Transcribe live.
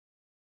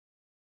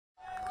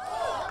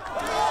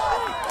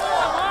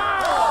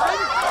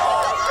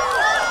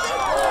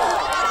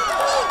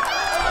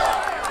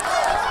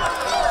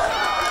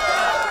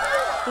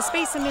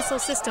Missile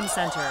System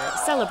Center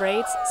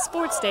celebrates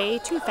Sports Day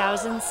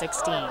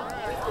 2016.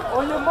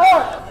 On your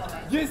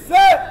mark, get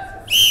set!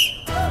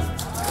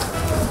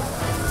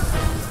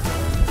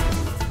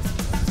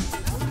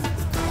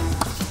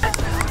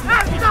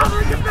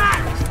 Get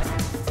back!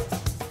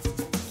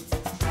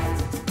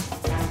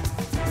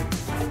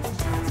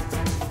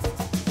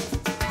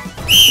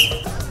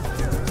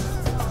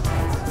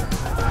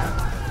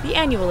 The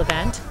annual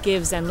event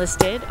gives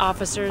enlisted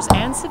officers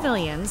and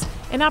civilians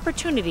an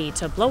opportunity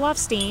to blow off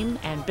steam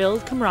and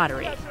build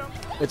camaraderie.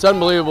 It's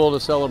unbelievable to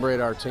celebrate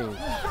our team.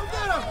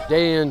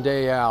 Day in,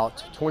 day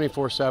out,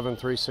 24/7,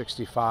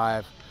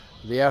 365,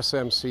 the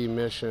SMC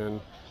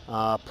mission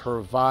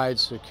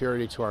provides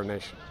security to our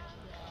nation.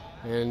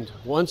 And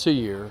once a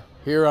year,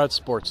 here at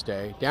Sports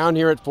Day, down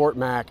here at Fort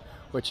Mac,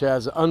 which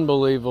has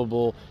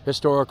unbelievable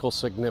historical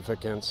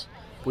significance,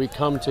 we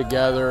come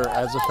together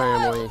as a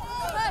family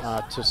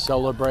to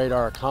celebrate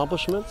our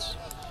accomplishments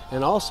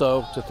and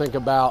also to think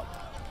about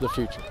the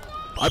future.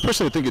 I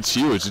personally think it's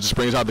huge. It just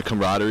brings out the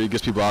camaraderie,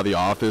 gets people out of the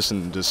office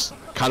and just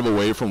kind of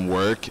away from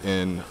work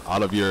and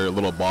out of your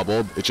little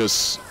bubble. It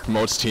just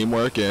promotes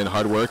teamwork and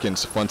hard work, and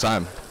it's a fun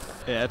time.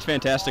 Yeah, it's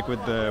fantastic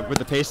with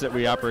the pace that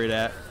we operate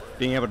at.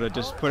 Being able to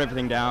just put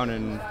everything down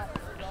and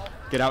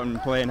get out and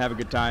play and have a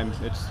good time.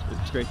 It's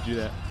great to do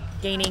that.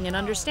 Gaining an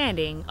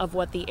understanding of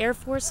what the Air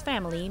Force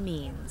family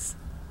means.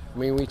 I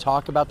mean, we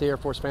talk about the Air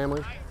Force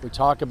family, we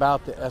talk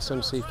about the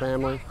SMC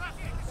family,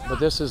 but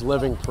this is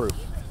living proof.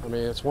 I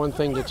mean, it's one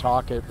thing to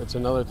talk it, it's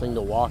another thing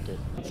to walk it.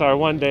 It's our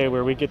one day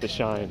where we get to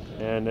shine,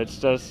 and it's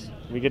just,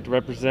 we get to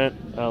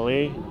represent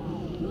LE,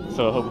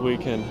 so hopefully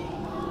we can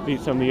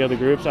beat some of the other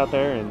groups out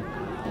there and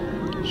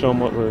show them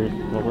what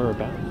we're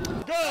about.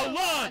 Go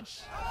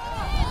launch!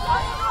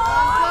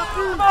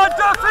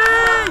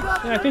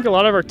 Yeah, I think a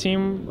lot of our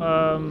team,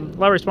 a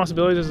lot of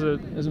responsibilities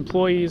as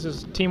employees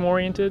is team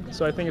oriented.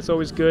 So I think it's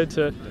always good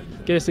to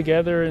get us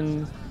together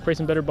and create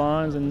some better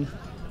bonds and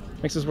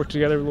makes us work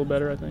together a little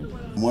better, I think.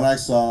 From what I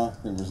saw,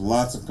 there was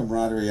lots of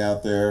camaraderie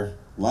out there,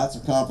 lots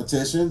of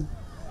competition,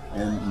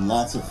 and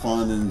lots of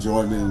fun and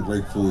enjoyment and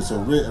great food. So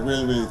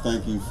really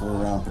thank you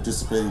for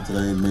participating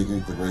today and making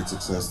it the great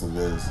success that it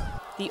is.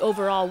 The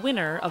overall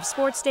winner of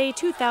Sports Day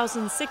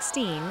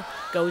 2016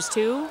 goes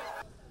to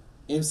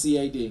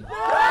MCAD.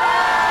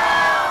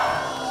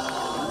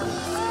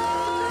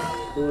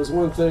 There was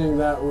one thing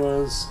that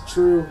was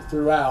true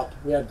throughout.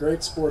 We had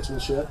great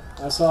sportsmanship.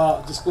 I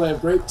saw a display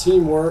of great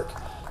teamwork,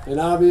 and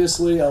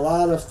obviously a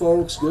lot of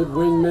folks, good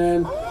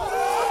wingmen.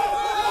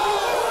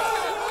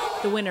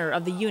 The winner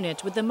of the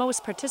unit with the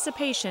most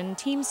participation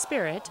team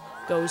spirit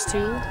goes to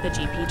the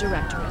GP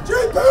Directorate.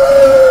 GP!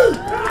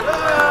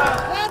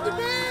 At the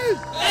beat!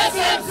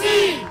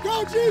 SMC!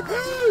 Go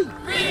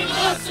GP! Green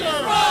Monster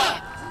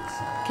Rock!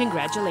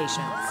 Congratulations.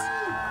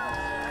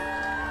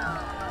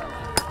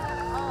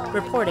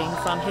 Reporting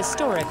from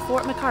historic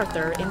Fort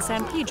MacArthur in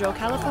San Pedro,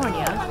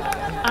 California,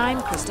 I'm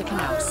Krista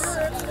Knaus.